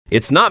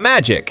It's not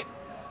magic.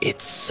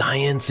 It's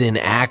science in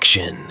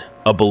action.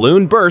 A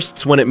balloon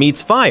bursts when it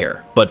meets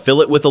fire, but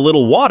fill it with a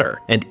little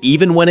water, and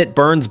even when it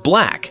burns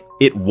black,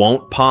 it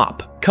won't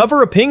pop.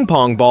 Cover a ping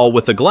pong ball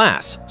with a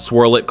glass,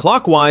 swirl it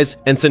clockwise,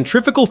 and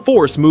centrifugal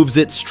force moves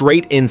it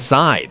straight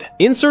inside.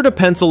 Insert a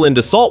pencil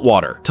into salt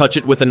water, touch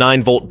it with a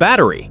 9-volt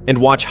battery, and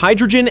watch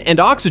hydrogen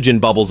and oxygen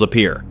bubbles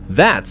appear.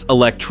 That's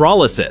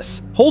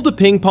electrolysis. Hold a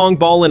ping pong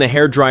ball in a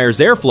hairdryer's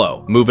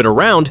airflow, move it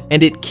around,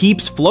 and it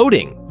keeps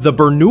floating. The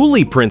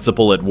Bernoulli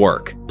principle at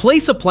work.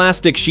 Place a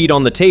plastic sheet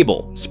on the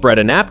table, spread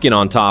a napkin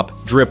on top,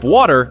 drip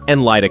water,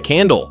 and light a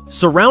candle.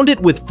 Surround it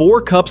with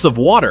 4 cups of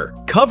water,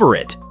 cover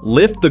it,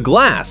 lift the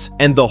glass,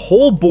 and the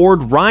whole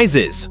board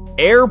rises.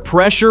 Air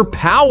pressure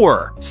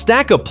power!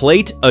 Stack a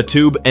plate, a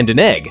tube, and an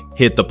egg.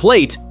 Hit the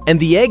plate, and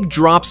the egg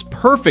drops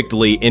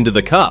perfectly into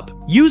the cup.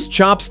 Use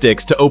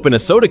chopsticks to open a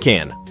soda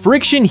can.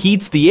 Friction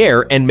heats the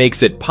air and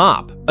makes it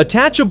pop.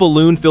 Attach a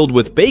balloon filled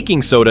with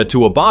baking soda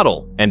to a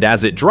bottle, and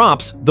as it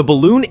drops, the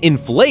balloon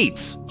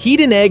inflates. Heat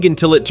an egg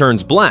until it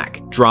turns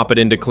black. Drop it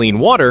into clean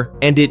water,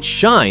 and it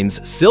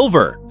shines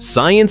silver.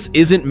 Science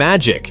isn't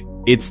magic.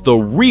 It's the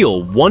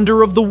real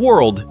wonder of the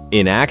world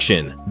in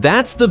action.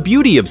 That's the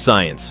beauty of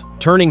science,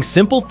 turning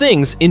simple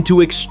things into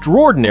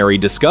extraordinary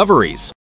discoveries.